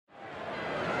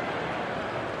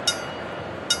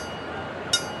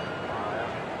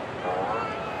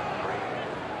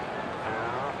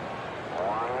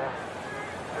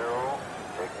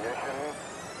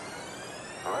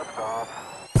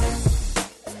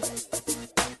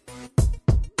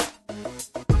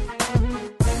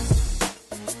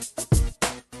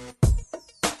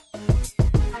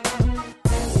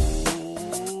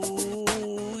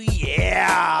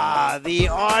The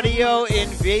audio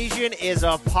invasion is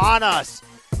upon us.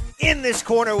 In this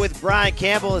corner with Brian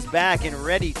Campbell is back and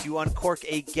ready to uncork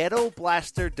a ghetto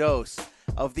blaster dose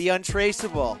of the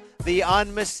untraceable, the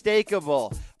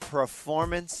unmistakable,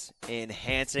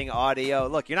 performance-enhancing audio.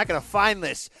 Look, you're not going to find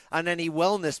this on any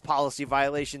wellness policy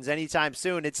violations anytime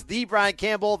soon. It's the Brian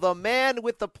Campbell, the man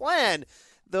with the plan,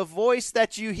 the voice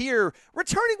that you hear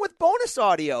returning with bonus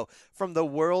audio from the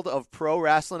world of pro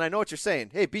wrestling. I know what you're saying.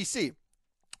 Hey, BC,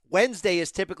 Wednesday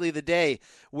is typically the day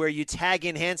where you tag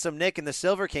in Handsome Nick and the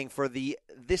Silver King for the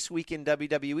This Week in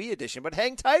WWE edition. But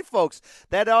hang tight, folks.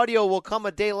 That audio will come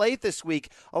a day late this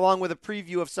week, along with a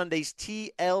preview of Sunday's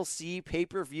TLC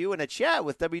pay-per-view and a chat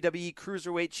with WWE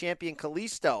Cruiserweight Champion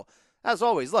Kalisto. As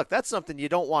always, look, that's something you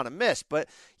don't want to miss. But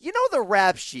you know the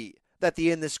rap sheet that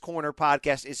the In This Corner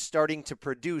podcast is starting to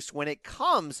produce when it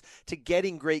comes to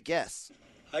getting great guests.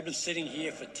 I've been sitting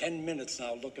here for 10 minutes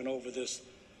now looking over this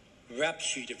rap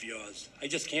sheet of yours. I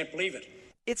just can't believe it.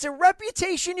 It's a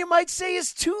reputation you might say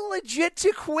is too legit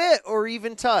to quit or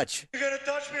even touch. You're going to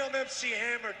touch me, I'm MC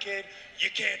Hammer, kid. You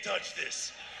can't touch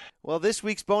this. Well, this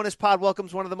week's bonus pod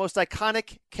welcomes one of the most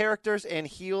iconic characters and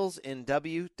heels in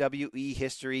WWE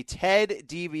history, Ted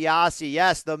DiBiase.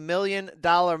 Yes, the $1 Million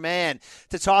Man,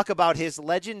 to talk about his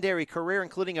legendary career,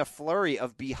 including a flurry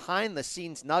of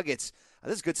behind-the-scenes nuggets.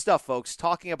 This is good stuff, folks.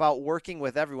 Talking about working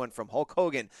with everyone from Hulk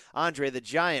Hogan, Andre the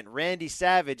Giant, Randy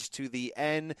Savage to the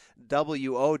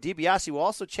NWO. DiBiase will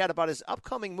also chat about his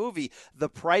upcoming movie, The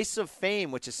Price of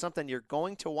Fame, which is something you're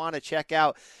going to want to check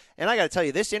out. And I got to tell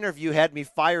you, this interview had me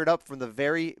fired up from the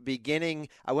very beginning.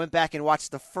 I went back and watched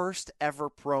the first ever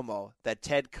promo that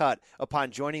Ted cut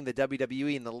upon joining the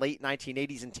WWE in the late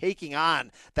 1980s and taking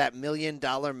on that $1 Million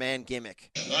Man gimmick.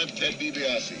 I'm Ted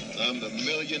DiBiase. I'm the $1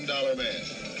 Million Man.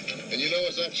 And you know,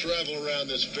 as I travel around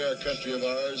this fair country of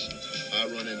ours, I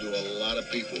run into a lot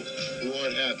of people who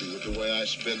aren't happy with the way I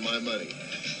spend my money.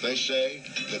 They say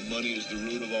that money is the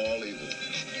root of all evil.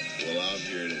 Well, I'm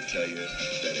here to tell you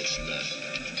that it's not.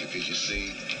 Because you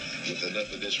see, with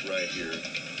enough of this right here,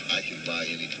 I can buy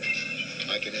anything.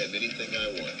 I can have anything I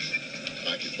want.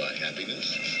 I can buy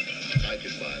happiness. I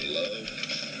can buy love.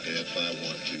 And if I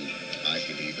want to, I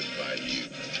can even buy you.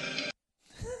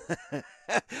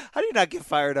 How do you not get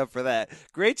fired up for that?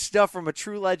 Great stuff from a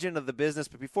true legend of the business.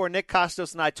 But before Nick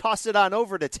Kostos and I toss it on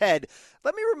over to Ted,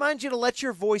 let me remind you to let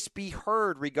your voice be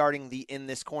heard regarding the In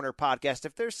This Corner podcast.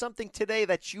 If there's something today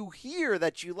that you hear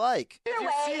that you like, if you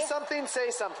see something,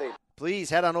 say something. Please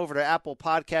head on over to Apple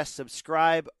Podcasts,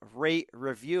 subscribe, rate,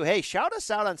 review. Hey, shout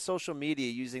us out on social media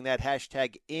using that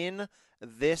hashtag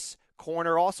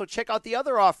InThisCorner. Also, check out the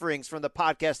other offerings from the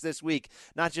podcast this week,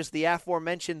 not just the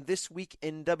aforementioned This Week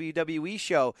in WWE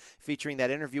show featuring that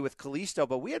interview with Kalisto,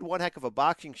 but we had one heck of a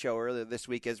boxing show earlier this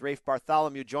week as Rafe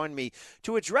Bartholomew joined me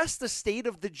to address the state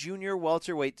of the junior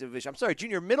welterweight division.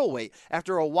 junior middleweight.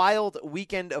 After a wild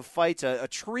weekend of fights, a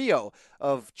trio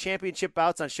of championship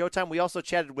bouts on Showtime. We also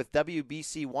chatted with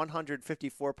WBC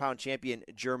 154-pound champion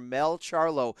Jermell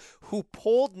Charlo, who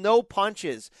pulled no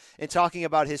punches in talking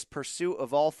about his pursuit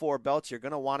of all four belts. You're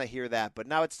going to want to hear that. But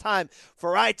now it's time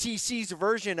for ITC's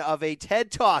version of a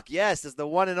TED Talk. Yes, as the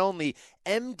one and only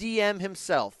MDM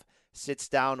himself sits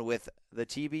down with the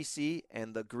TBC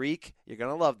and the Greek. You're going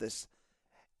to love this.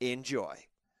 Enjoy.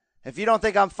 If you don't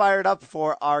think I'm fired up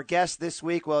for our guest this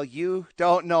week, well, you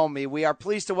don't know me. We are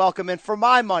pleased to welcome in, for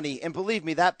my money, and believe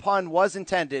me, that pun was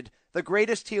intended, the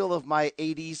greatest heel of my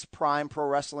 80s prime pro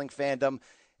wrestling fandom.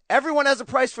 Everyone has a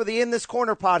price for the In This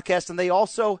Corner podcast, and they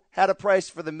also had a price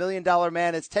for the $1 Million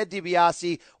Man. It's Ted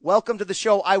DiBiase. Welcome to the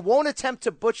show. I won't attempt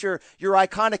to butcher your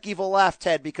iconic evil laugh,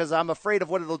 Ted, because I'm afraid of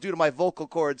what it'll do to my vocal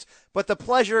cords. But the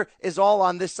pleasure is all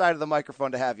on this side of the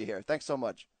microphone to have you here. Thanks so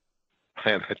much.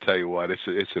 And I tell you what,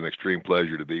 it's an extreme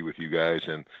pleasure to be with you guys.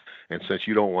 And since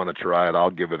you don't want to try it,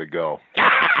 I'll give it a go.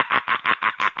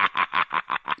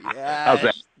 Yeah, how's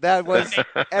that? That was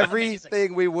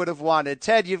everything we would have wanted.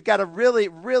 Ted, you've got a really,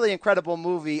 really incredible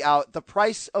movie out, The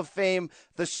Price of Fame,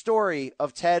 the story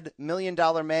of Ted $1 Million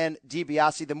Man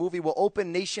DiBiase. The movie will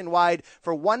open nationwide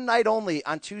for one night only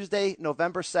on Tuesday,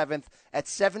 November 7th at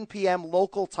 7 p.m.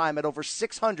 local time at over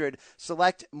 600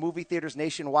 select movie theaters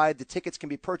nationwide. The tickets can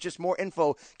be purchased. More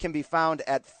info can be found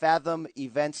at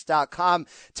fathomevents.com.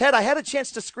 Ted, I had a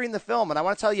chance to screen the film, and I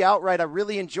want to tell you outright, I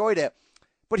really enjoyed it.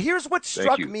 But here's what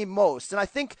struck me most, and I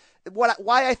think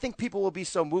why I think people will be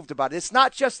so moved about it. It's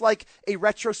not just like a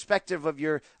retrospective of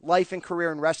your life and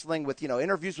career in wrestling with,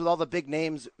 interviews with all the big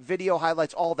names, video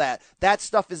highlights, all that. That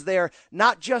stuff is there.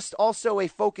 Not just also a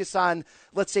focus on,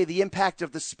 let's say, the impact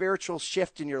of the spiritual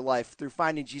shift in your life through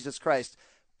finding Jesus Christ.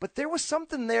 but there was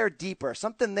something there deeper,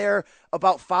 something there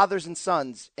about fathers and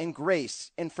sons and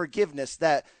grace and forgiveness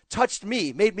that touched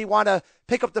me, made me want to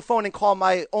pick up the phone and call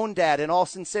my own dad in all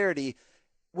sincerity.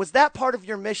 Was that part of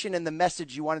your mission and the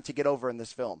message you wanted to get over in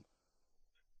this film?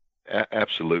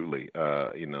 Absolutely.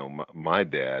 My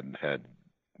dad had,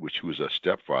 which was a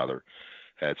stepfather,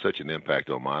 had such an impact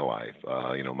on my life.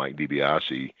 Mike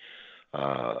DiBiase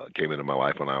came into my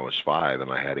life when I was 5,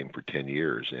 and I had him for 10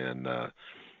 years. And,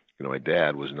 my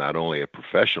dad was not only a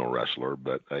professional wrestler,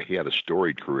 but he had a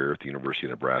storied career at the University of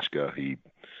Nebraska. He,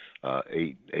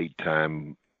 he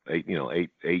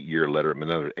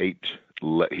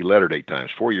lettered 8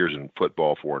 times, 4 years in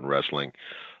football, 4 in wrestling,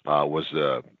 was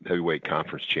the heavyweight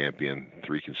conference champion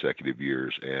 3 consecutive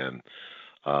years. And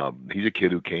he's a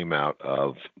kid who came out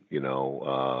of,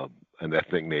 an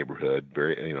ethnic neighborhood,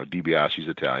 very, DiBiase's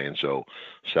Italian, so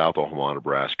South Omaha,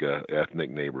 Nebraska,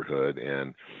 ethnic neighborhood.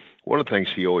 And one of the things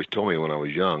he always told me when I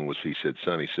was young was, he said,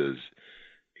 son, he says,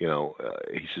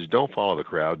 don't follow the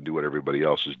crowd and do what everybody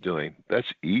else is doing.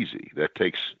 That's easy. That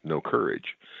takes no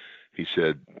courage. He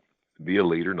said, be a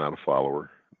leader, not a follower.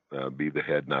 Be the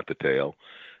head, not the tail.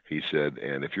 He said,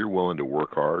 and if you're willing to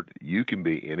work hard, you can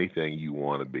be anything you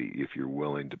want to be if you're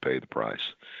willing to pay the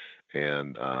price.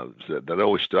 And so that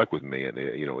always stuck with me. And,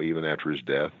 even after his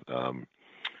death,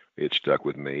 it stuck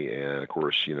with me. And of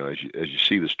course, as you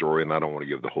see the story, and I don't want to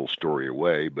give the whole story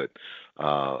away, but,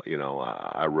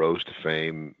 I rose to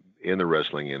fame in the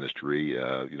wrestling industry,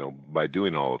 by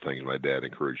doing all the things my dad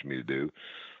encouraged me to do.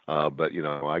 But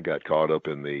I got caught up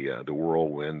in the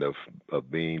whirlwind of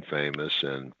being famous,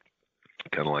 and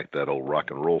kind of like that old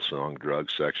rock and roll song,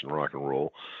 drugs, sex, and rock and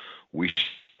roll. We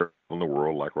on the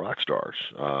world like rock stars,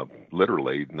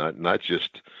 literally, not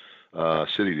just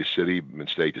city to city and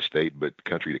state to state, but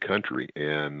country to country.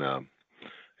 And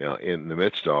in the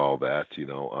midst of all that,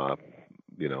 I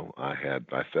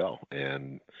fell.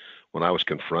 And when I was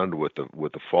confronted with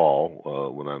the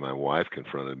fall, when my wife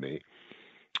confronted me,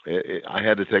 I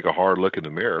had to take a hard look in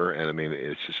the mirror, and I mean,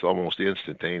 it's just almost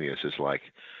instantaneous. It's like,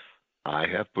 I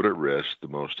have put at risk the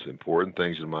most important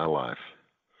things in my life,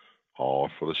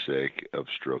 all for the sake of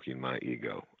stroking my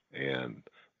ego. And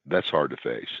that's hard to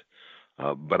face.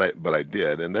 But I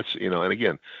did. And that's, and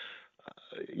again,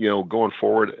 going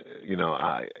forward,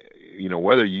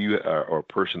 whether you are a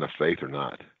person of faith or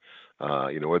not,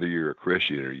 whether you're a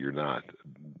Christian or you're not,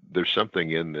 there's something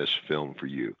in this film for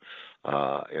you.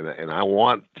 And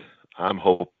I'm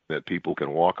hoping that people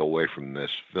can walk away from this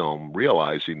film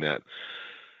realizing that,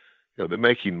 they're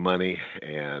making money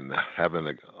and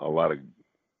having a lot of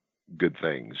good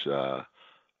things. They'll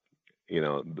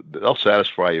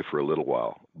satisfy you for a little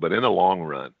while, but in the long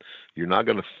run, you're not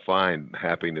going to find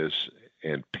happiness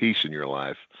and peace in your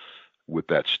life with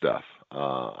that stuff.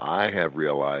 I have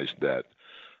realized that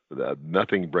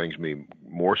nothing brings me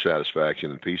more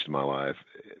satisfaction and peace in my life,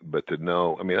 but to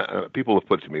know, people have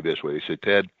put it to me this way. They said,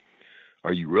 Ted,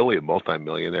 are you really a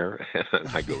multimillionaire? And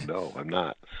I go, no, I'm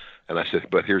not. And I said,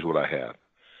 but here's what I have.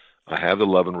 I have the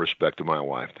love and respect of my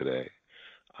wife today.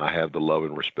 I have the love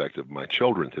and respect of my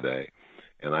children today.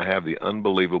 And I have the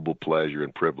unbelievable pleasure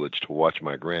and privilege to watch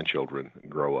my grandchildren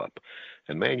grow up.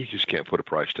 And man, you just can't put a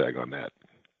price tag on that.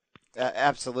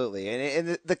 Absolutely.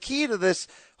 And the key to this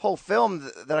whole film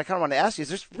that I kind of want to ask you is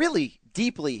there's really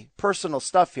deeply personal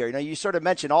stuff here. You sort of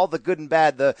mentioned all the good and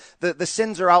bad. The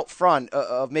sins are out front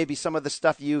of maybe some of the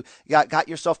stuff you got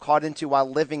yourself caught into while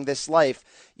living this life.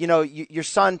 Your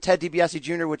son, Ted DiBiase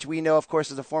Jr., which we know, of course,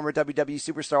 is a former WWE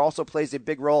superstar, also plays a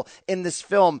big role in this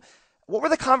film. What were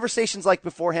the conversations like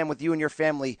beforehand with you and your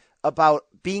family about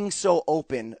being so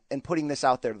open and putting this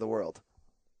out there to the world?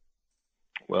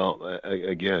 Well,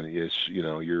 again,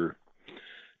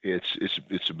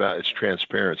 it's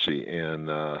transparency, and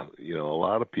a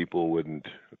lot of people wouldn't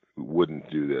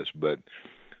do this. But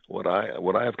what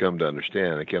I have come to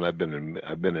understand, again, I've been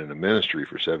in a ministry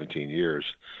for 17 years.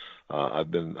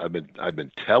 I've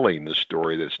been telling this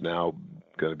story that's now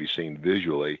going to be seen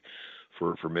visually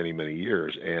for many, many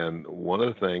years. And one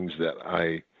of the things that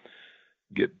I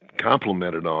get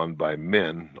complimented on by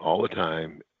men all the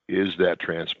time is that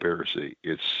transparency.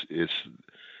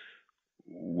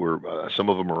 Some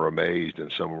of them are amazed,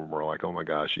 and some of them are like, oh my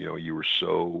gosh, you were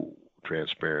so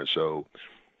transparent, so,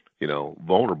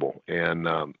 vulnerable. And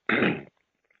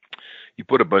you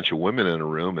put a bunch of women in a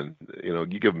room, and,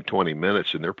 you give them 20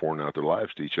 minutes and they're pouring out their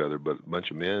lives to each other. But a bunch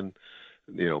of men,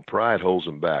 pride holds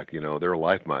them back. Their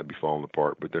life might be falling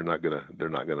apart, but they're not gonna,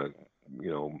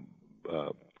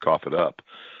 cough it up.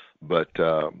 But,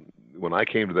 when I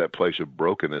came to that place of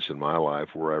brokenness in my life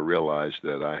where I realized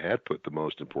that I had put the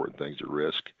most important things at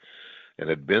risk, and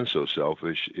had been so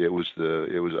selfish.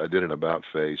 I did an about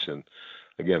face, and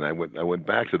again, I went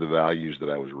back to the values that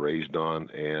I was raised on,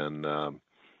 and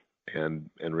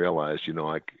realized,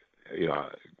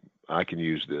 I can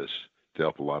use this to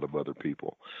help a lot of other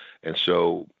people. And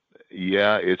so,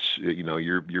 yeah, it's,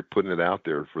 you're putting it out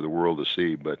there for the world to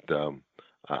see, but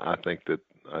I think the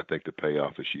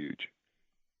payoff is huge.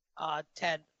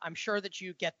 Ted, I'm sure that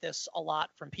you get this a lot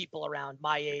from people around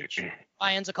my age.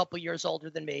 Ryan's a couple years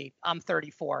older than me. I'm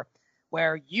 34,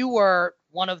 where you were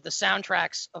one of the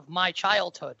soundtracks of my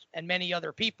childhood and many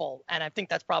other people. And I think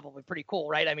that's probably pretty cool,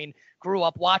 right? I mean, grew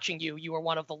up watching you. You were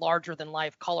one of the larger than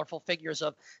life, colorful figures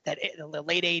of that the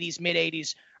late 80s, mid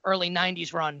 80s, early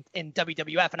 90s run in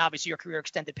WWF. And obviously your career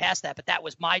extended past that, but that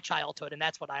was my childhood. And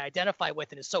that's what I identify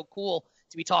with. And it's so cool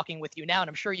to be talking with you now. And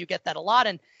I'm sure you get that a lot.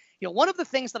 And one of the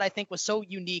things that I think was so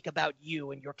unique about you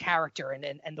and your character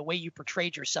and the way you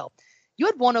portrayed yourself, you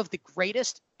had one of the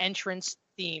greatest entrance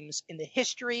themes in the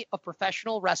history of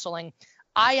professional wrestling.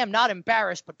 I am not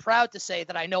embarrassed, but proud to say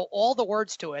that I know all the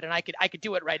words to it, and I could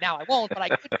do it right now. I won't, but I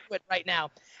could do it right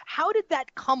now. How did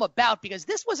that come about? Because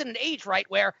this was in an age, right,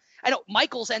 where I know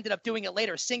Michaels ended up doing it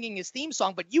later, singing his theme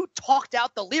song, but you talked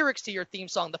out the lyrics to your theme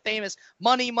song, the famous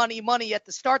 "Money, Money, Money" at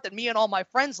the start that me and all my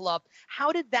friends loved.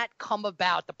 How did that come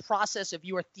about? The process of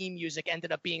your theme music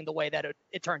ended up being the way that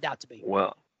it turned out to be.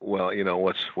 Well,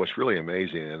 what's really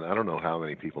amazing, and I don't know how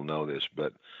many people know this,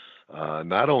 but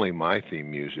not only my theme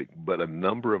music, but a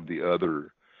number of the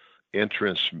other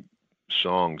entrance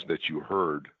songs that you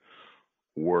heard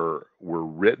were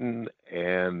written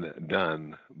and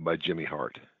done by Jimmy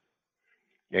Hart,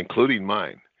 including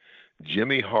mine.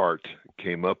 Jimmy Hart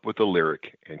came up with the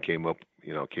lyric and came up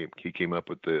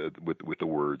with the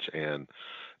words, and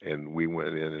we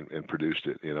went in and produced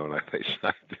it, and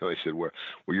they said, well,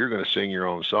 you're going to sing your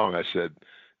own song. I said,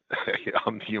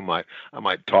 I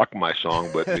might talk my song,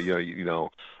 but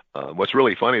what's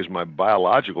really funny is my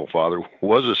biological father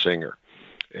was a singer,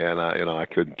 and I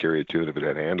couldn't carry a tune if it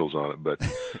had handles on it. But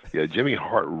yeah, Jimmy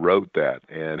Hart wrote that,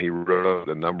 and he wrote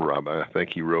a number of them. I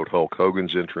think he wrote Hulk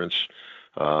Hogan's entrance,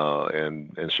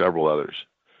 and several others.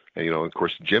 And of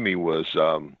course, Jimmy was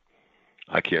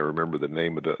I can't remember the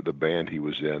name of the band he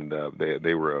was in.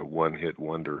 They were a one-hit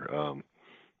wonder.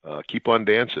 Keep on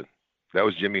Dancing. That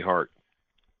was Jimmy Hart.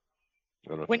 I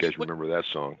don't know if you guys remember that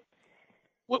song.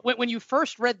 When you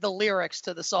first read the lyrics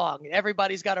to the song,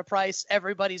 everybody's got a price,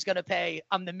 everybody's going to pay,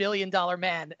 I'm the $1 million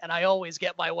man, and I always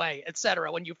get my way,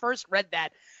 etc. When you first read that,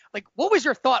 like, what was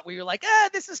your thought? Were you like,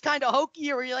 this is kind of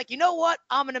hokey? Or were you like, you know what?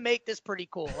 I'm going to make this pretty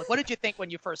cool. Like, what did you think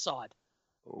when you first saw it?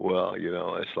 Well,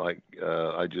 it's like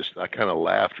I kind of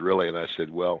laughed, really, and I said,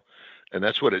 well, and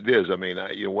that's what it is. I mean,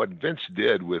 what Vince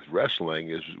did with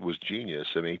wrestling was genius.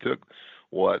 I mean, he took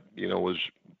what was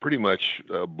pretty much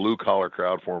a blue-collar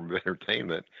crowd form of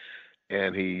entertainment,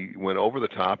 and he went over the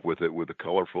top with it with the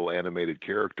colorful animated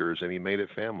characters, and he made it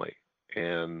family.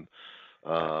 And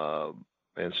so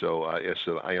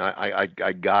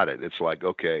I got it. It's like,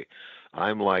 okay,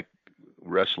 I'm like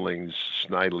wrestling's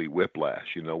Snidely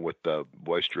Whiplash, with the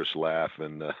boisterous laugh,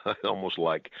 and almost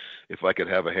like if I could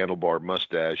have a handlebar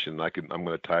mustache and I'm going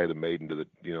to tie the maiden to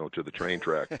the train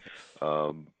track.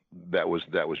 That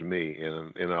was me,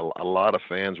 and a lot of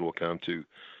fans will come to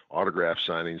autograph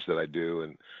signings that I do,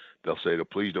 and they'll say,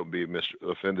 please don't be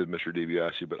offended, Mr.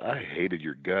 DiBiase, but I hated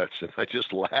your guts. And I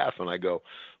just laugh and I go,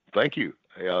 thank you.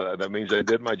 That means I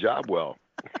did my job well.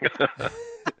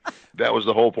 That was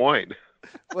the whole point.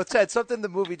 Well, Ted, something the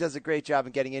movie does a great job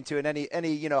in getting into, and any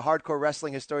hardcore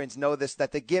wrestling historians know this,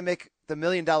 that the gimmick, the $1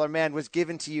 million man, was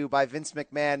given to you by Vince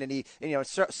McMahon, and he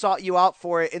sought you out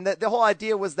for it. And the whole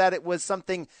idea was that it was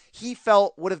something he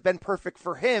felt would have been perfect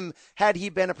for him had he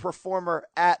been a performer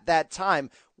at that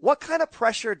time. What kind of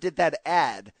pressure did that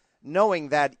add, knowing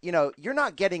that you're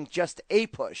not getting just a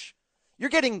push? You're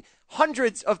getting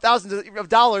hundreds of thousands of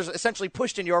dollars essentially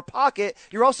pushed in your pocket.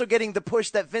 You're also getting the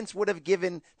push that Vince would have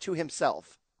given to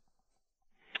himself.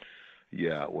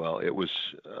 Yeah, well, it was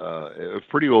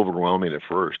pretty overwhelming at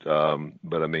first.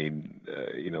 But I mean,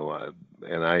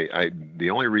 and I the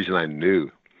only reason I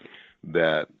knew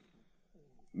that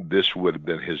this would have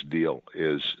been his deal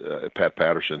is Pat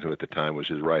Patterson, who at the time was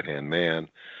his right-hand man,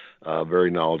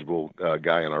 very knowledgeable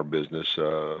guy in our business,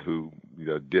 who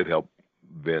did help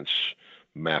Vince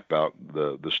map out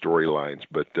the storylines.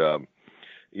 But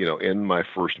in my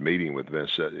first meeting with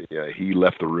Vince, he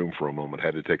left the room for a moment,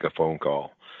 had to take a phone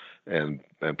call, and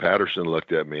Patterson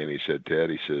looked at me and he said, Ted,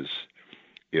 he says,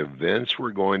 if Vince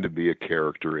were going to be a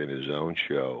character in his own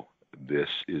show, this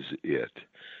is it.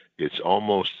 It's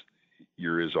almost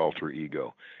you're his alter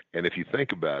ego. And if you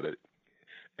think about it,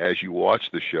 as you watch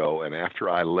the show, and after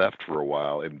I left for a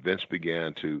while, and Vince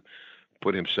began to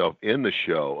put himself in the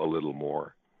show a little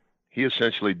more, he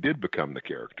essentially did become the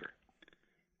character.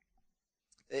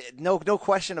 No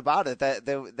question about it.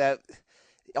 That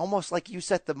almost like you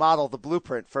set the model, the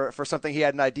blueprint for something he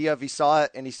had an idea of. He saw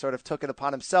it and he sort of took it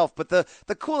upon himself. But the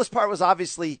coolest part was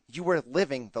obviously you were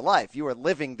living the life. You were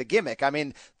living the gimmick. I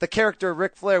mean, the character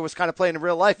Ric Flair was kind of playing in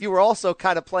real life. You were also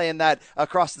kind of playing that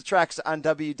across the tracks on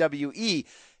WWE.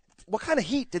 What kind of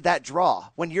heat did that draw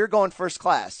when you're going first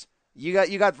class? You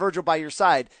got Virgil by your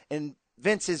side, and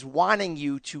Vince is wanting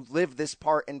you to live this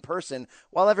part in person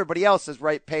while everybody else is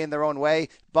paying their own way,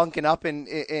 bunking up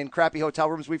in crappy hotel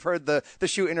rooms. We've heard the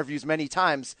shoot interviews many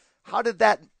times. How did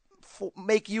that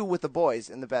make you with the boys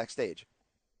in the backstage?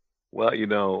 Well, I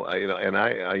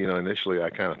initially I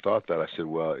kind of thought that. I said,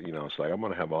 well, it's like I'm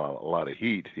going to have a lot of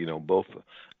heat, both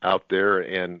out there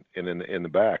and in the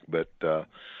back. But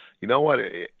you know what?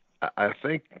 I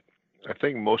think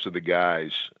most of the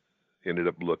guys ended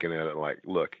up looking at it like,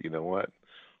 look, you know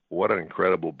what an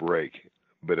incredible break.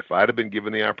 But if I'd have been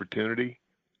given the opportunity,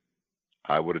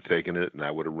 I would have taken it and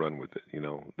I would have run with it.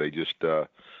 They just, I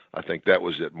think that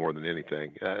was it more than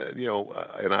anything.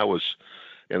 And I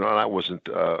wasn't,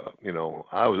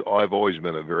 I've always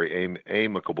been a very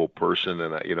amicable person,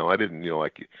 and I didn't,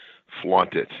 like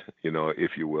flaunt it,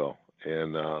 if you will.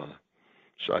 And so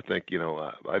I think,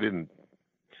 I didn't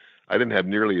have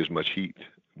nearly as much heat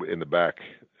in the back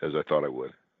as I thought I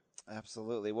would.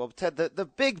 Absolutely. Well, Ted, the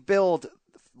big build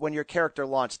when your character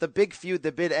launched, the big feud,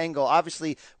 the big angle,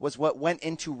 obviously was what went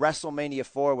into WrestleMania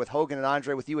 4 with Hogan and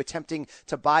Andre, with you attempting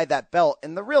to buy that belt.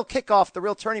 And the real kickoff, the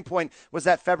real turning point was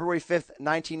that February 5th,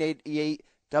 1988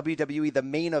 WWE, the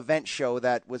main event show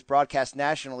that was broadcast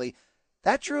nationally.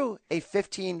 That drew a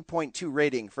 15.2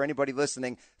 rating for anybody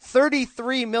listening.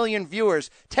 33 million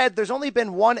viewers. Ted, there's only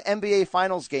been one NBA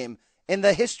Finals game in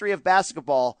the history of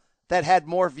basketball that had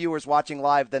more viewers watching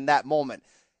live than that moment.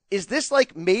 Is this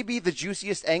like maybe the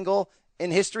juiciest angle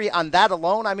in history on that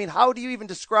alone? I mean, how do you even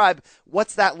describe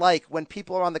what's that like when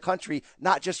people around the country,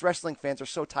 not just wrestling fans, are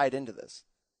so tied into this?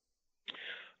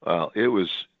 Well, it was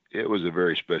a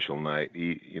very special night,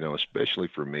 especially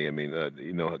for me. I mean,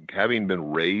 having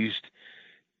been raised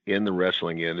in the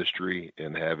wrestling industry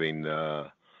and having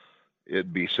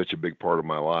it be such a big part of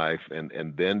my life,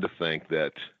 and then to think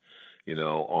that,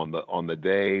 on the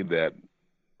day that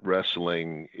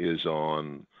wrestling is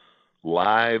on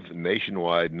live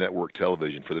nationwide network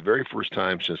television for the very first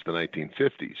time since the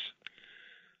 1950s,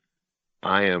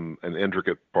 I am an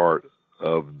intricate part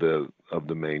of the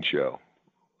main show,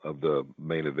 of the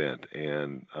main event.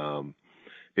 And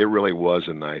it really was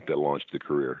a night that launched the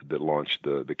career, that launched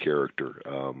the character.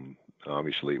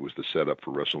 Obviously, it was the setup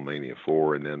for WrestleMania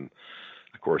 4, and then,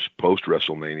 of course, post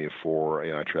WrestleMania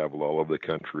 4, I traveled all over the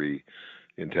country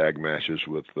in tag matches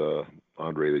with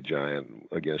Andre the Giant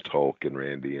against Hulk and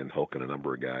Randy and Hulk and a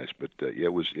number of guys. But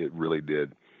it really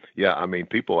did. Yeah, I mean,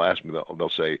 people ask me, they'll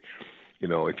say,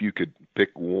 if you could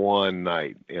pick one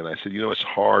night, and I said, it's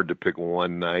hard to pick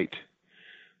one night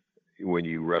when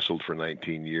you wrestled for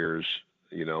 19 years,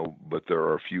 but there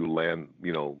are a few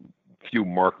few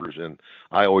markers, and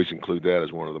I always include that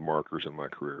as one of the markers in my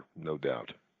career, no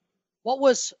doubt. What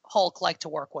was Hulk like to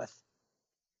work with?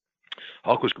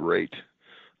 Hulk was great.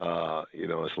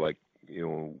 It's like,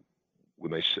 when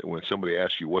somebody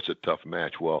asks you what's a tough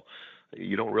match, well,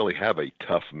 you don't really have a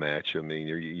tough match. I mean,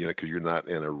 because you're not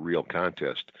in a real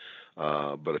contest.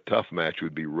 But a tough match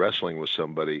would be wrestling with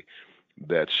somebody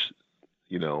that's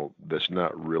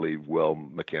not really well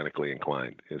mechanically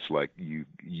inclined. It's like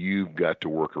you've got to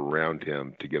work around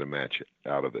him to get a match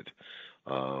out of it.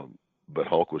 But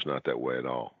Hulk was not that way at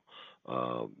all.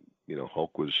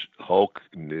 Hulk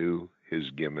knew his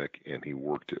gimmick and he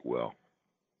worked it well,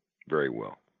 very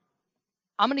well.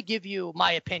 I'm going to give you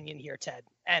my opinion here, Ted,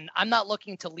 and I'm not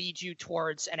looking to lead you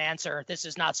towards an answer. This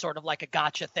is not sort of like a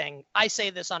gotcha thing. I say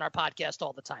this on our podcast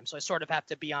all the time, so I sort of have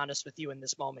to be honest with you in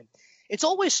this moment. It's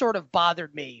always sort of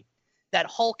bothered me that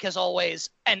Hulk has always,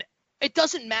 and it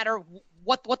doesn't matter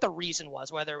what the reason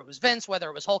was, whether it was Vince, whether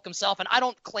it was Hulk himself, and I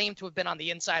don't claim to have been on the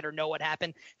inside or know what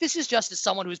happened. This is just as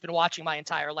someone who's been watching my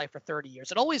entire life for 30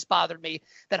 years. It always bothered me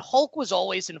that Hulk was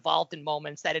always involved in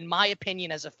moments that, in my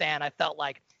opinion as a fan, I felt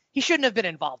like he shouldn't have been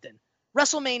involved in.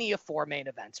 WrestleMania 4 main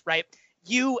events, right?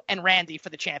 You and Randy for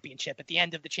the championship at the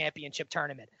end of the championship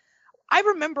tournament. I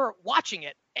remember watching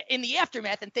it in the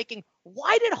aftermath and thinking,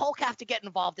 why did Hulk have to get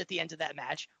involved at the end of that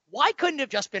match? Why couldn't it have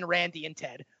just been Randy and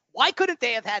Ted? Why couldn't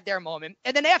they have had their moment?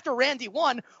 And then after Randy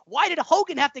won, why did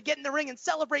Hogan have to get in the ring and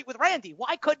celebrate with Randy?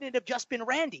 Why couldn't it have just been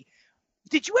Randy?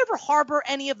 Did you ever harbor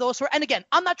any of those? And again,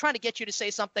 I'm not trying to get you to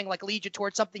say something like lead you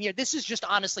towards something here. This is just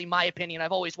honestly my opinion.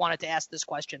 I've always wanted to ask this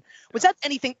question. Was that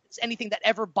anything that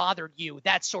ever bothered you,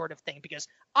 that sort of thing? Because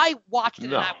I watched it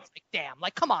and I was like, damn,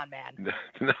 like, come on, man.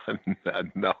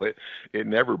 No, it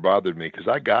never bothered me because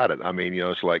I got it. I mean,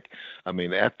 it's like,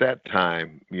 at that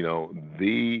time,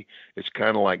 it's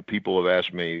kind of like people have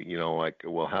asked me, like,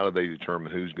 well, how do they determine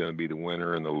who's going to be the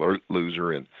winner and the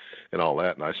loser and all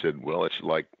that? And I said, well, it's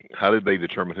like, how did they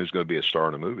determine who's going to be a star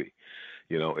in a movie?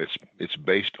 It's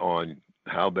based on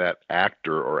how that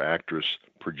actor or actress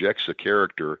projects a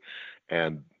character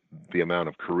and the amount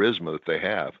of charisma that they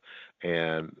have.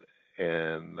 And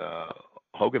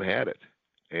Hogan had it.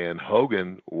 And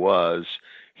Hogan was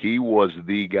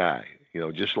the guy,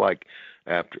 just like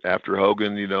after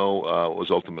Hogan,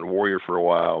 was Ultimate Warrior for a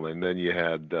while. And then you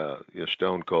had,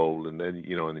 Stone Cold, and then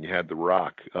you had The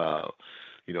Rock,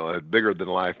 bigger than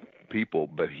life people,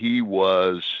 but he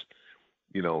was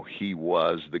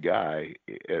the guy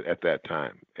at that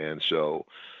time. And so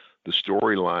the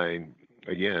storyline,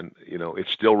 again, it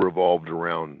still revolved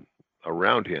around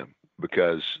him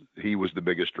because he was the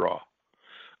biggest draw.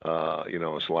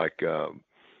 It's like,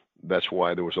 that's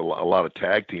why there was a lot of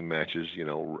tag team matches,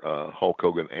 Hulk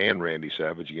Hogan and Randy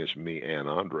Savage against me and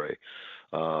Andre,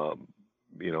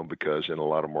 because in a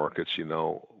lot of markets,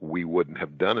 we wouldn't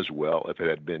have done as well if it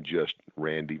had been just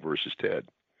Randy versus Ted.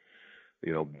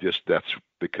 Just that's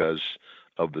because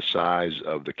of the size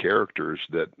of the characters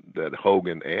that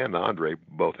Hogan and Andre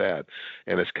both had.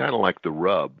 And it's kind of like the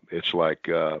rub. It's like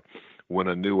when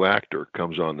a new actor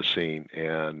comes on the scene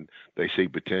and they see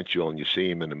potential and you see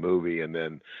him in the movie, and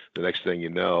then the next thing you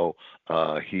know,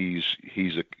 he's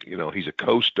a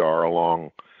co-star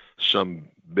along some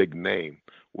big name.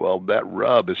 Well, that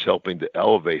rub is helping to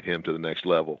elevate him to the next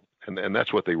level, and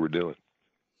that's what they were doing.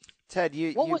 Ted,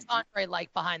 what was Andre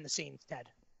like behind the scenes, Ted?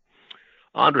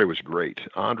 Andre was great.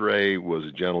 Andre was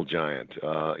a gentle giant.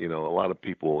 A lot of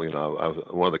people,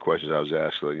 one of the questions I was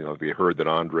asked, if you heard that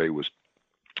Andre was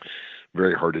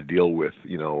very hard to deal with,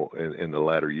 in the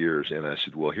latter years. And I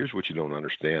said, well, here's what you don't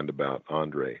understand about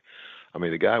Andre. I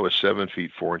mean, the guy was 7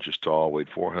 feet 4 inches tall, weighed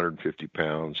 450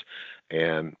 pounds,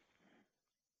 and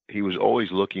he was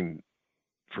always looking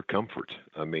for comfort.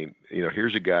 I mean,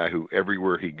 here's a guy who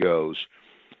everywhere he goes,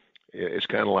 it's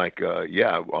kind of like,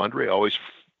 Andre always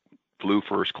flew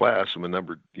first class. I mean,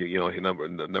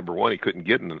 number one, he couldn't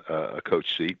get in a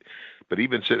coach seat, but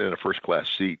even sitting in a first class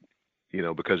seat,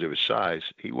 because of his size,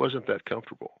 he wasn't that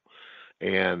comfortable.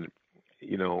 And,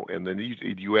 and then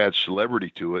you add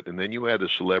celebrity to it, and then you add the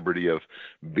celebrity of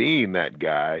being that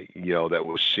guy, that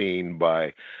was seen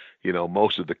by,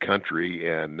 most of the country,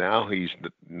 and now he's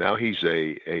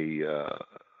a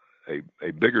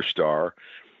bigger star.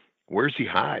 Where's he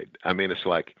hide? I mean, it's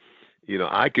like,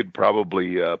 I could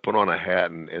probably put on a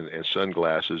hat and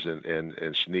sunglasses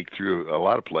and sneak through a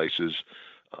lot of places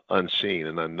unseen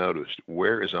and unnoticed.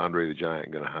 Where is Andre the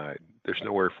Giant going to hide? There's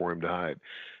nowhere for him to hide.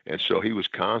 And so he was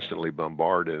constantly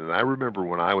bombarded. And I remember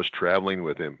when I was traveling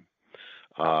with him,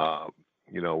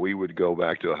 we would go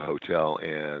back to a hotel,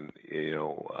 and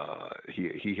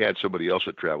he had somebody else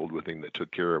that traveled with him that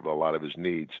took care of a lot of his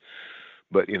needs.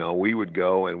 But we would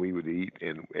go and we would eat,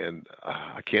 and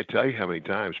I can't tell you how many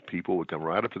times people would come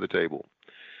right up to the table.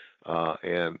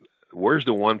 And where's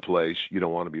the one place you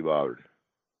don't want to be bothered?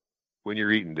 When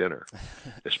you're eating dinner,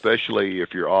 especially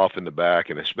if you're off in the back,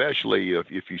 and especially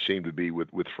if you seem to be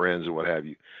with friends and what have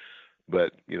you.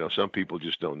 But some people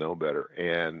just don't know better.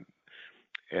 And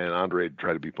Andre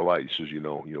tried to be polite. He says,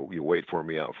 you wait for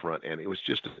me out front. And it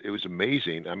was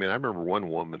amazing. I mean, I remember one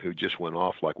woman who just went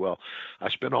off like, well, I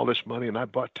spent all this money and I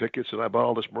bought tickets and I bought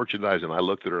all this merchandise. And I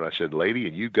looked at her and I said, lady,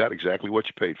 and you got exactly what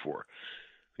you paid for.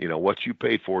 What you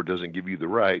paid for doesn't give you the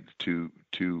right to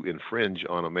infringe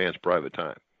on a man's private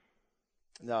time.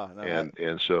 No.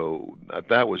 And so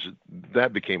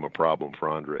that became a problem for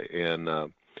Andre. And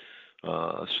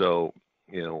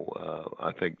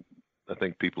I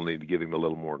think people need to give him a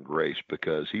little more grace,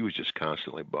 because he was just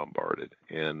constantly bombarded.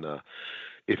 And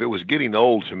if it was getting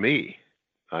old to me,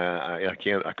 I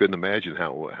couldn't imagine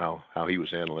how he was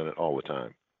handling it all the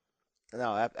time.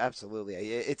 No,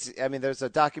 absolutely. There's a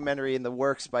documentary in the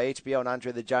works by HBO on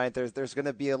Andre the Giant. There's going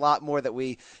to be a lot more that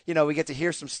we get to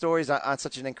hear some stories on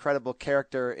such an incredible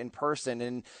character in person.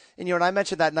 And I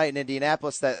mentioned that night in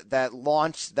Indianapolis that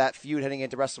launched that feud heading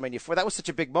into WrestleMania 4. That was such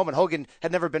a big moment. Hogan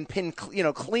had never been pinned,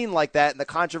 clean like that, and the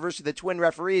controversy, the twin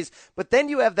referees. But then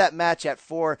you have that match at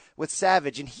 4 with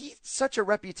Savage, and he's such a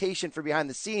reputation for behind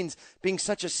the scenes being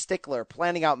such a stickler,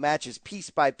 planning out matches piece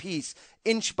by piece,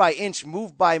 inch by inch,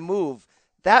 move by move.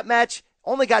 That match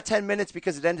only got 10 minutes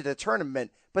because it ended a tournament,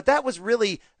 but that was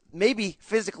really maybe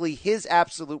physically his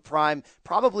absolute prime,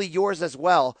 probably yours as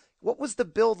well. What was the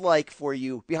build like for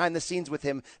you behind the scenes with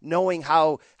him, knowing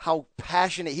how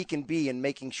passionate he can be and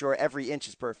making sure every inch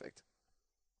is perfect?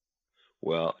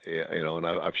 Well, and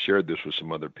I've shared this with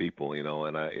some other people, and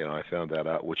I found that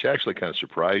out, which actually kind of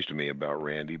surprised me about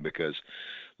Randy because,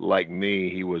 like me,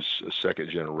 he was a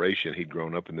second generation. He'd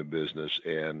grown up in the business,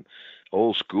 and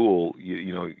old school.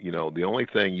 The only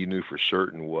thing you knew for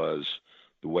certain was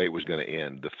the way it was going to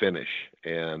end, the finish,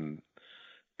 and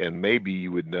maybe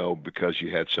you would know because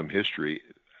you had some history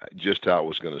just how it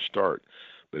was going to start,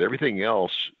 but everything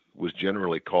else was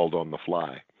generally called on the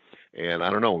fly. And I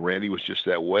don't know, Randy was just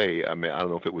that way. I mean, I don't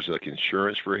know if it was like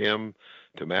insurance for him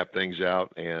to map things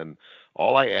out. And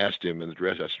all I asked him in the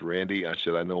dress, I said, Randy, I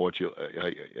said, I know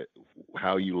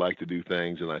how you like to do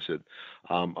things. And I said,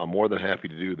 I'm more than happy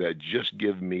to do that. Just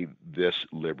give me this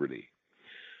liberty.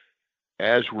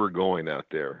 As we're going out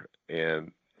there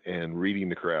and reading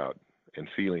the crowd and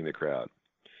feeling the crowd,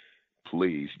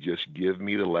 please just give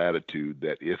me the latitude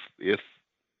that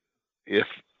if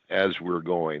as we're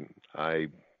going, I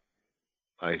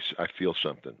feel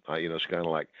something. It's kind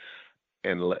of like,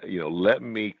 and let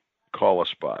me call a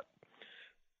spot.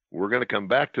 We're going to come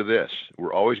back to this.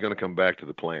 We're always going to come back to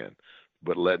the plan,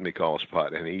 but let me call a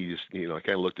spot. And he just, kind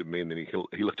of looked at me, and then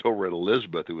he looked over at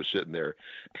Elizabeth, who was sitting there.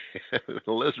 And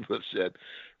Elizabeth said,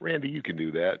 Randy, you can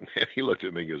do that. And he looked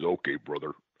at me and goes, okay,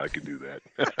 brother, I can do that.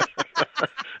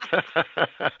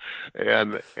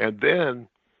 and then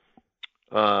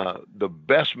the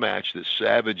best match that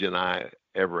Savage and I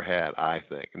ever had, I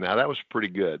think. Now that was pretty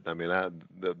good. I mean,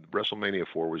 the WrestleMania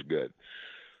 4 was good,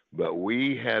 but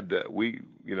we had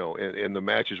in the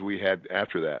matches we had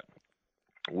after that,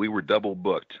 we were double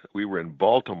booked. We were in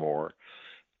Baltimore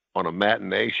on a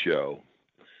matinee show,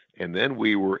 and then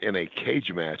we were in a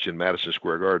cage match in Madison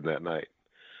Square Garden that night.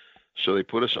 So they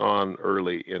put us on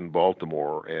early in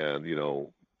Baltimore, and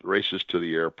races to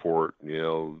the airport,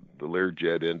 the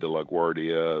Learjet into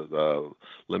LaGuardia,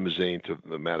 limousine to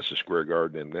the Madison Square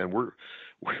Garden, and then we're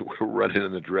running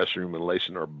in the dressing room and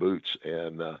lacing our boots,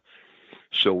 and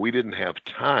so we didn't have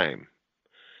time.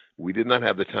 We did not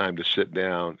have the time to sit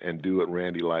down and do what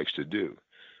Randy likes to do.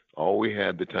 All we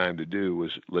had the time to do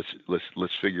was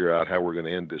let's figure out how we're going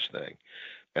to end this thing,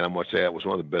 and I'm going to say it was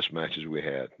one of the best matches we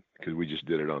had because we just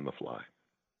did it on the fly.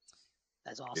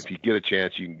 That's awesome. If you get a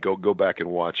chance, you can go back and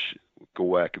watch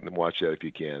that if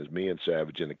you can. It's me and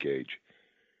Savage in a cage.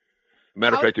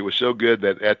 Matter of fact, it was so good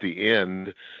that at the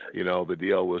end, the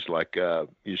deal was like,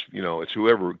 it's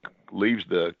whoever leaves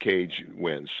the cage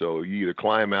wins. So you either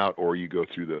climb out or you go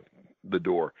through the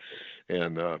door.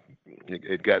 And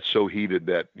it got so heated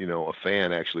that a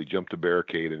fan actually jumped the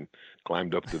barricade and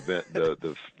climbed up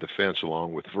the fence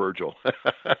along with Virgil.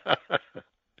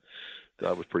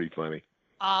 That was pretty funny.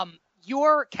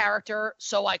 Your character,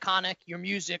 so iconic. Your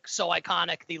music, so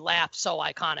iconic. The laugh, so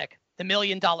iconic. The $1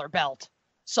 million belt,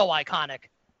 so iconic.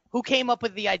 Who came up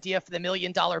with the idea for the $1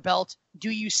 million belt?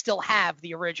 Do you still have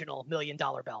the original $1 million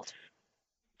belt?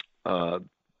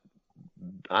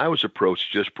 I was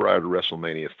approached just prior to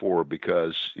WrestleMania 4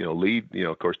 because,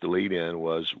 of course, the lead in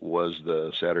was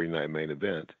the Saturday Night Main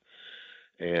Event.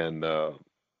 And,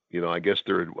 I guess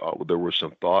there was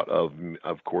some thought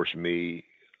of course, me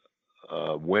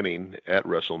winning at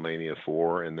WrestleMania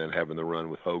 4 and then having the run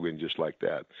with Hogan just like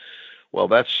that. Well,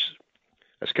 that's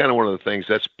kind of one of the things.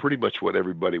 That's pretty much what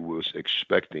everybody was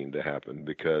expecting to happen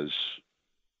because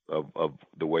of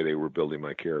the way they were building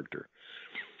my character.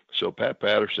 So Pat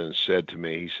Patterson said to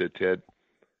me, he said, Ted,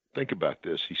 think about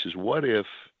this. He says, what if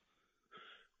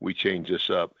we change this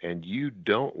up and you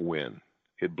don't win?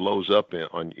 It blows up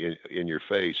in your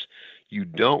face. You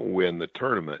don't win the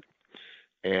tournament.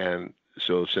 And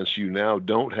so since you now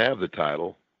don't have the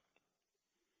title,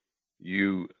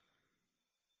 you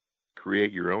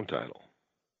create your own title.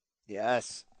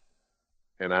 Yes.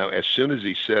 And as soon as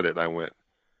he said it, I went,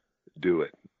 do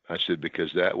it. I said,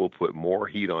 because that will put more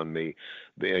heat on me.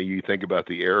 You think about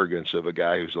the arrogance of a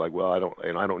guy who's like, well, I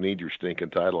don't need your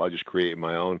stinking title. I just create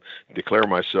my own, declare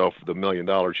myself the $1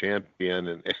 million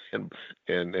champion,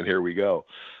 and here we go.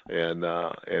 And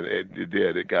it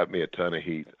did. It got me a ton of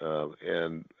heat.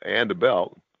 And the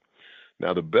belt.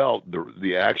 Now the belt,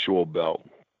 the actual belt,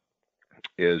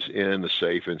 is in the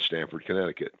safe in Stamford,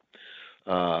 Connecticut.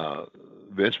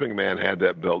 Vince McMahon had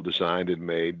that belt designed and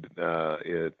made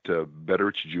at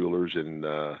Betteridge Jewelers in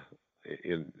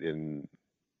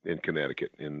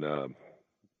Connecticut.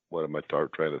 What am I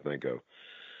trying to think of?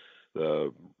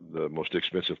 The most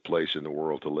expensive place in the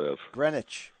world to live.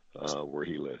 Greenwich. Where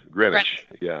he lived. Greenwich.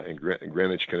 Yeah, in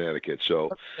Greenwich, Connecticut.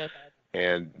 So,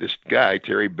 And this guy,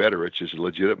 Terry Betterich, is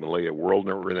legitimately a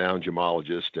world-renowned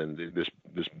gemologist and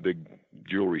this big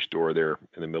jewelry store there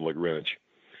in the middle of Greenwich.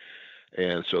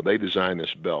 And so they designed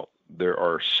this belt. There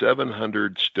are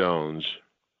 700 stones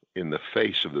in the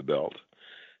face of the belt,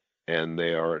 and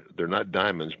they're not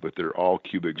diamonds, but they're all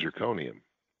cubic zirconium,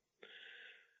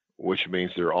 which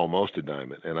means they're almost a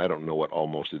diamond. And I don't know what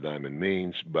almost a diamond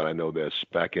means, but I know this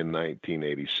back in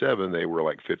 1987, they were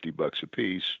like $50 a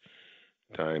piece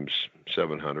times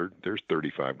 700. There's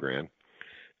 35 grand.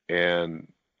 And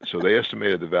so they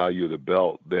estimated the value of the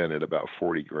belt then at about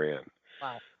 40 grand.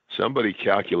 Wow. Somebody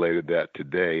calculated that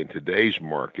today in today's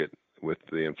market with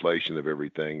the inflation of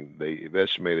everything, they've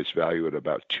estimated its value at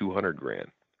about 200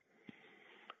 grand.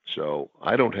 So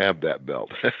I don't have that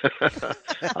belt.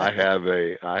 I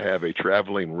have a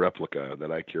traveling replica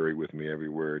that I carry with me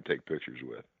everywhere and take pictures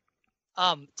with.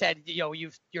 Ted,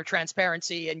 your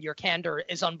transparency and your candor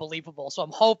is unbelievable. So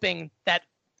I'm hoping that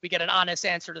we get an honest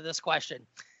answer to this question.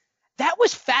 That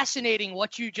was fascinating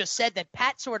what you just said, that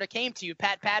Pat sort of came to you.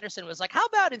 Pat Patterson was like, how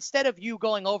about instead of you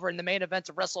going over in the main events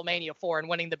of WrestleMania 4 and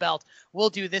winning the belt,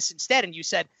 we'll do this instead. And you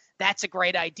said, that's a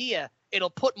great idea. It'll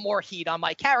put more heat on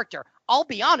my character. I'll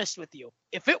be honest with you.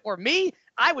 If it were me,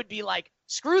 I would be like,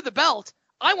 screw the belt.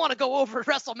 I want to go over to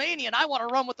WrestleMania and I want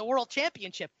to run with the world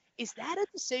championship. Is that a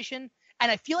decision?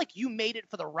 And I feel like you made it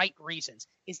for the right reasons.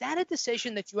 Is that a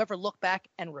decision that you ever look back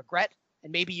and regret?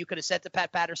 And maybe you could have said to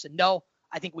Pat Patterson, no,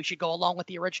 I think we should go along with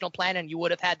the original plan, and you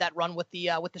would have had that run with the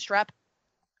strap.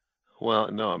 Well,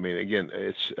 no, I mean, again,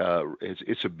 it's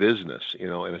a business,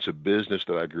 and it's a business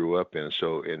that I grew up in.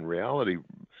 So in reality,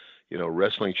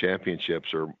 wrestling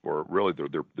championships are really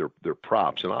they're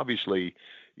props, and obviously,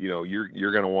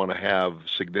 you're going to want to have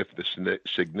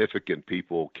significant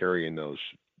people carrying those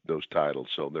titles,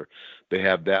 so they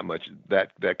have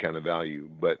that kind of value.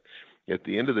 But at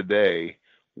the end of the day,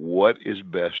 what is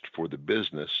best for the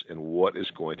business and what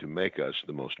is going to make us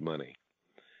the most money,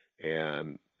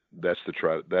 and that's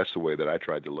the way that I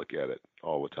tried to look at it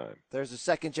all the time. There's a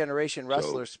second generation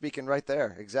wrestler speaking right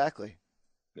there. Exactly.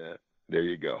 Yeah. There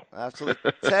you go.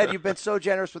 Absolutely. Ted, you've been so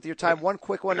generous with your time. One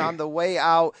quick one on the way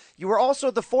out. You were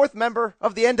also the fourth member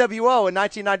of the NWO in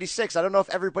 1996. I don't know if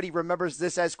everybody remembers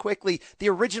this as quickly. The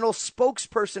original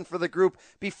spokesperson for the group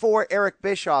before Eric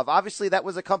Bischoff. Obviously, that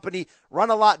was a company run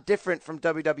a lot different from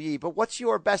WWE. But what's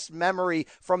your best memory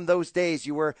from those days?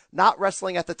 You were not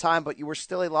wrestling at the time, but you were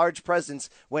still a large presence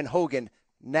when Hogan,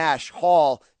 Nash,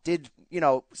 Hall did,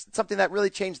 something that really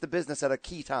changed the business at a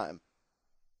key time.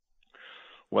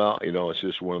 Well, it's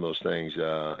just one of those things.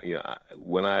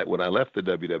 When I left the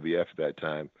WWF at that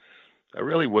time, I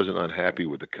really wasn't unhappy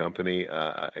with the company.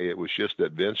 It was just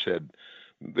that Vince had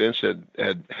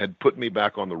put me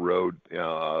back on the road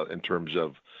in terms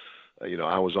of,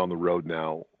 I was on the road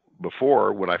now.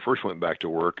 Before, when I first went back to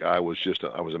work, I was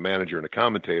a manager and a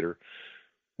commentator,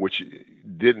 which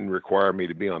didn't require me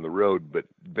to be on the road. But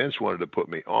Vince wanted to put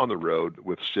me on the road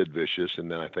with Sid Vicious,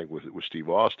 and then I think with Steve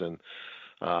Austin.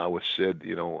 With Sid,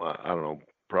 I don't know,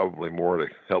 probably more to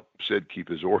help Sid keep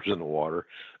his oars in the water.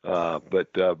 But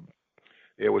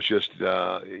it was just,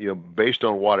 based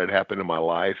on what had happened in my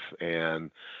life and,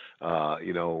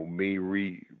 me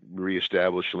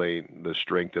reestablishing the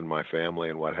strength in my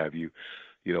family and what have you,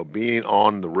 being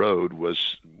on the road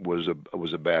was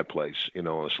a bad place.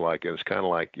 It's kind of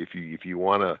like if you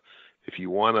want to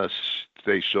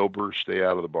stay sober, stay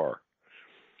out of the bar.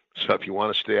 So if you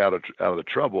want to stay out of the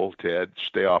trouble, Ted,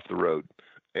 stay off the road.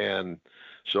 And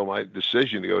so my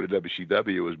decision to go to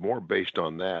WCW was more based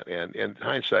on that. And in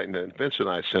hindsight, and Vince and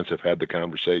I since have had the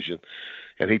conversation,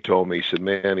 and he told me,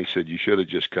 he said, you should have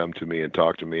just come to me and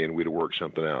talked to me and we'd have worked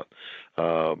something out.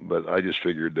 But I just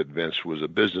figured that Vince was a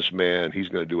businessman. He's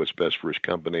going to do what's best for his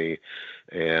company.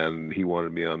 And he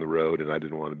wanted me on the road and I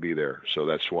didn't want to be there. So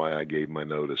that's why I gave my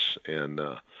notice and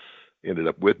ended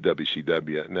up with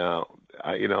WCW. Now,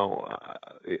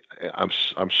 I'm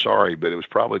sorry, but it was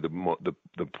probably the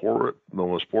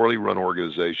most poorly run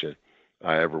organization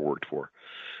I ever worked for.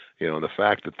 The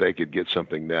fact that they could get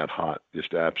something that hot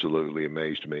just absolutely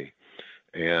amazed me.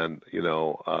 And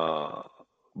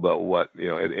but what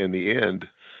in the end,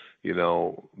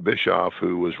 Bischoff,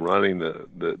 who was running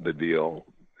the deal,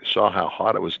 saw how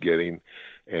hot it was getting,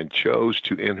 and chose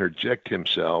to interject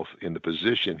himself in the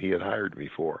position he had hired me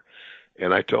for.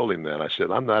 And I told him that. I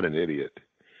said, I'm not an idiot.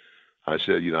 I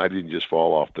said, I didn't just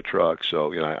fall off the truck.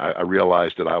 So, I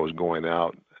realized that I was going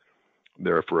out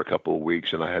there for a couple of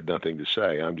weeks and I had nothing to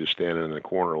say. I'm just standing in the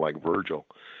corner like Virgil.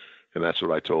 And that's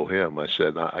what I told him. I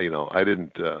said, I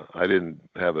didn't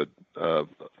have a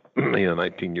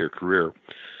 19-year career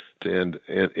to end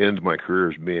my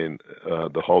career as being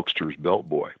the Hulkster's belt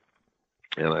boy.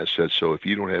 And I said, so if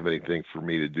you don't have anything for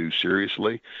me to do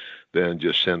seriously, then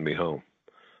just send me home,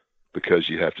 because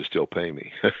you have to still pay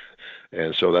me.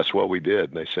 And so that's what we did.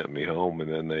 And they sent me home.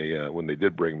 And then when they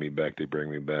did bring me back, they bring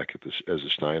me back as the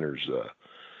Steiners'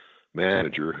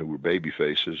 manager, who were baby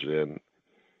faces. And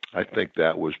I think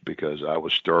that was because I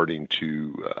was starting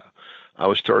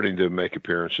to make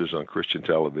appearances on Christian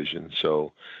television.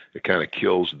 So it kind of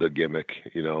kills the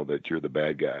gimmick, that you're the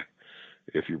bad guy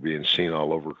if you're being seen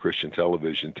all over Christian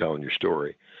television telling your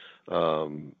story.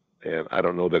 And I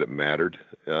don't know that it mattered.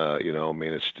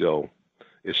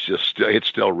 It's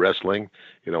still wrestling.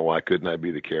 Why couldn't I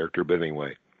be the character? But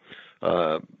anyway,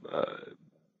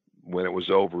 when it was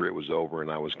over,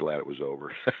 and I was glad it was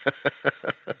over.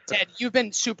 Ted, you've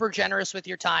been super generous with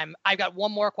your time. I've got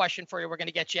one more question for you. We're going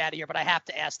to get you out of here, but I have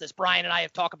to ask this. Brian and I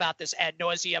have talked about this ad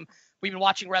nauseum. We've been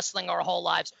watching wrestling our whole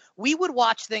lives. We would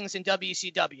watch things in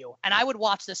WCW, and I would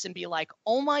watch this and be like,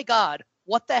 oh my God,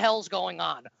 what the hell's going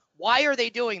on? Why are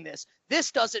they doing this?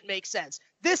 This doesn't make sense.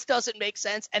 This doesn't make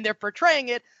sense. And they're portraying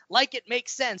it like it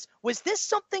makes sense. Was this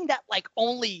something that like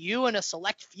only you and a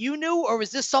select few knew? Or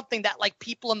was this something that like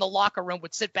people in the locker room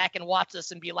would sit back and watch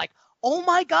this and be like, oh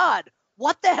my God,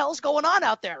 what the hell's going on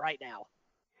out there right now?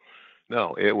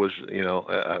 No, it was,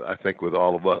 I think with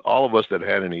all of us that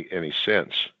had any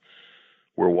sense,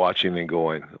 were watching and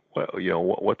going, well,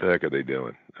 what the heck are they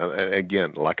doing?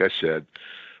 Again, like I said,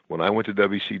 when I went to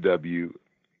WCW,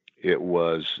 it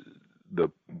was the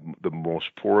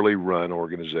most poorly run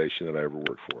organization that I ever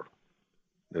worked for.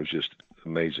 It was just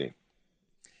amazing.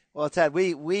 Well, Ted,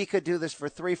 we could do this for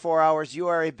 3-4 hours. You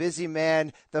are a busy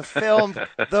man. The film,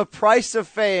 The Price of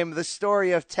Fame, the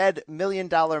story of Ted Million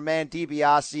Dollar Man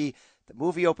DiBiase. The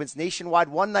movie opens nationwide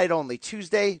one night only,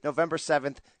 Tuesday, November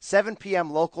 7th, 7 p.m.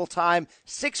 local time,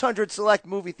 600 select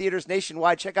movie theaters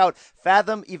nationwide. Check out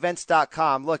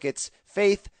fathomevents.com. Look, it's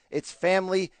faith, it's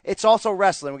family, it's also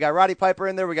wrestling. We got Roddy Piper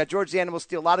in there. We got George the Animal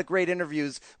Steel. A lot of great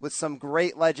interviews with some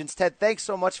great legends. Ted, thanks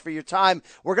so much for your time.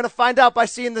 We're going to find out by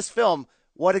seeing this film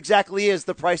what exactly is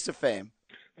The Price of Fame.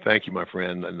 Thank you, my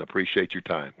friend, and appreciate your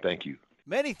time. Thank you.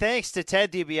 Many thanks to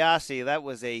Ted DiBiase. That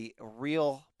was a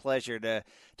real pleasure to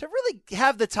really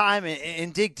have the time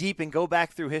and dig deep and go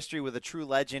back through history with a true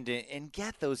legend and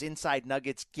get those inside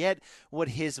nuggets, get what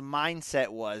his mindset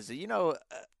was.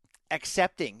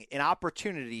 Accepting an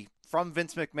opportunity from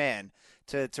Vince McMahon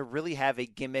to really have a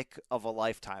gimmick of a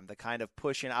lifetime, the kind of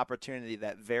push and opportunity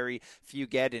that very few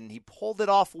get, and he pulled it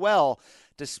off well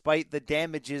despite the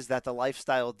damages that the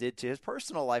lifestyle did to his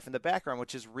personal life in the background,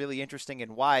 which is really interesting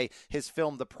and why his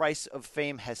film, The Price of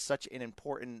Fame, has such an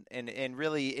important and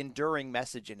really enduring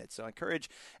message in it. So I encourage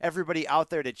everybody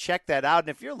out there to check that out. And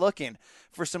if you're looking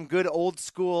for some good old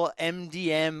school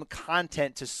MDM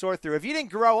content to sort through, if you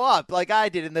didn't grow up like I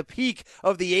did in the peak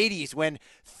of the 80s when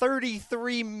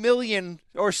 33 million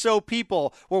or so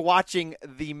people were watching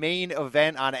the main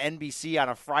event on NBC on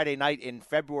a Friday night in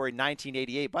February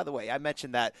 1988. By the way, I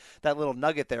mentioned that little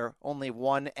nugget there. Only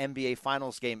one NBA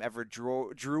Finals game ever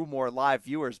drew more live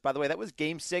viewers. By the way, that was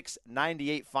Game 6,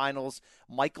 98 Finals.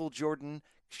 Michael Jordan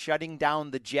shutting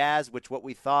down the Jazz, which what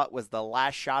we thought was the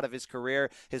last shot of his career,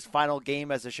 his final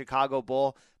game as a Chicago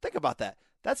Bull. Think about that.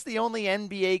 That's the only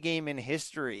NBA game in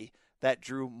history that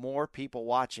drew more people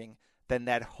watching than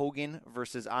that Hogan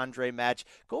versus Andre match.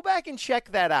 Go back and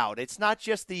check that out. It's not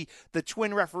just the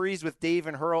twin referees with Dave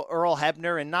and Earl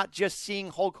Hebner, and not just seeing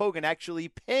Hulk Hogan actually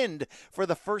pinned for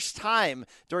the first time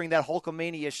during that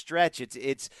Hulkamania stretch.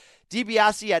 It's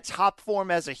DiBiase at top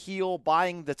form as a heel,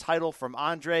 buying the title from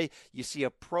Andre. You see a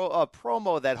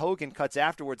promo that Hogan cuts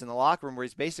afterwards in the locker room where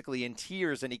he's basically in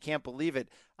tears and he can't believe it.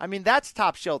 I mean, that's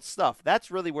top shelf stuff.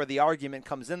 That's really where the argument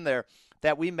comes in there,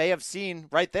 that we may have seen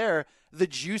right there the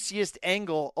juiciest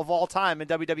angle of all time in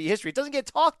WWE history. It doesn't get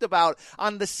talked about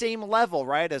on the same level,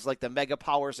 right, as like the Mega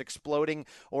Powers exploding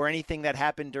or anything that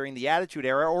happened during the Attitude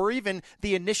Era or even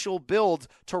the initial build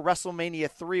to WrestleMania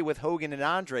 3 with Hogan and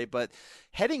Andre. But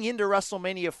heading into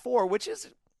WrestleMania 4, which is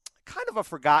kind of a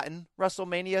forgotten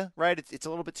WrestleMania, right? It's a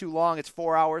little bit too long. It's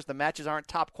 4 hours. The matches aren't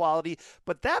top quality.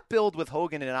 But that build with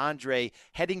Hogan and Andre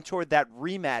heading toward that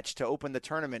rematch to open the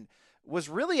tournament was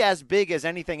really as big as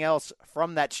anything else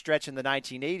from that stretch in the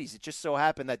 1980s. It just so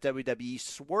happened that WWE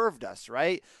swerved us,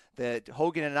 right? The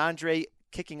Hogan and Andre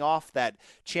kicking off that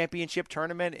championship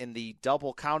tournament in the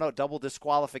double countout, double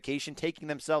disqualification, taking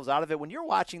themselves out of it. When you're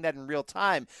watching that in real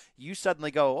time, you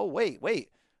suddenly go, oh, wait.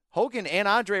 Hogan and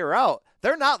Andre are out.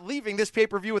 They're not leaving this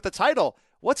pay-per-view with the title.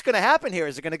 What's going to happen here?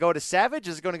 Is it going to go to Savage?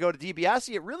 Is it going to go to DiBiase?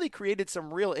 It really created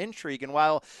some real intrigue. And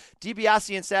while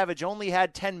DiBiase and Savage only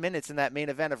had 10 minutes in that main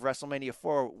event of WrestleMania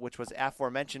 4, which was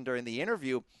aforementioned during the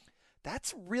interview,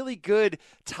 That's really good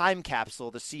time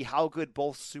capsule to see how good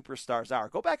both superstars are.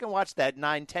 Go back and watch that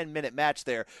 9-10 minute match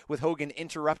there with Hogan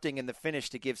interrupting in the finish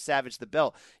to give Savage the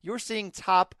belt. You're seeing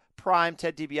top prime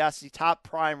Ted DiBiase, top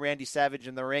prime Randy Savage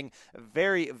in the ring.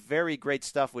 Very, very great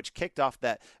stuff, which kicked off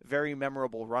that very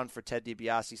memorable run for Ted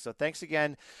DiBiase. So thanks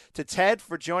again to Ted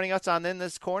for joining us on In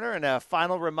This Corner. And a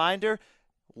final reminder,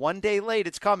 one day late,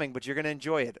 it's coming, but you're going to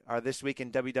enjoy it. Our This Week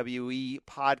in WWE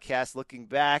podcast, looking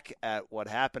back at what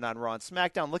happened on Raw and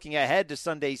SmackDown, looking ahead to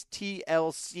Sunday's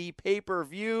TLC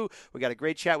pay-per-view. We got a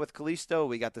great chat with Kalisto.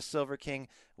 We got the Silver King.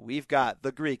 We've got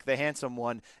the Greek, the handsome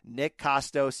one, Nick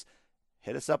Kostos.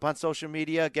 Hit us up on social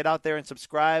media. Get out there and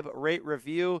subscribe, rate,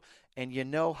 review, and you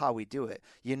know how we do it.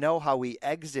 You know how we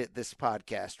exit this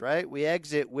podcast, right? We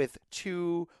exit with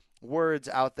 2 words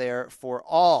out there for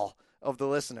all of the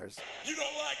listeners. You don't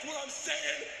like what I'm saying?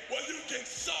 Well, you can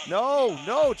suck.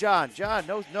 No, John,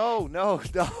 no.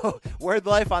 Word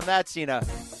life on that, Cena.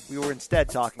 We were instead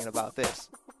talking about this.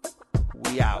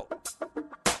 We out.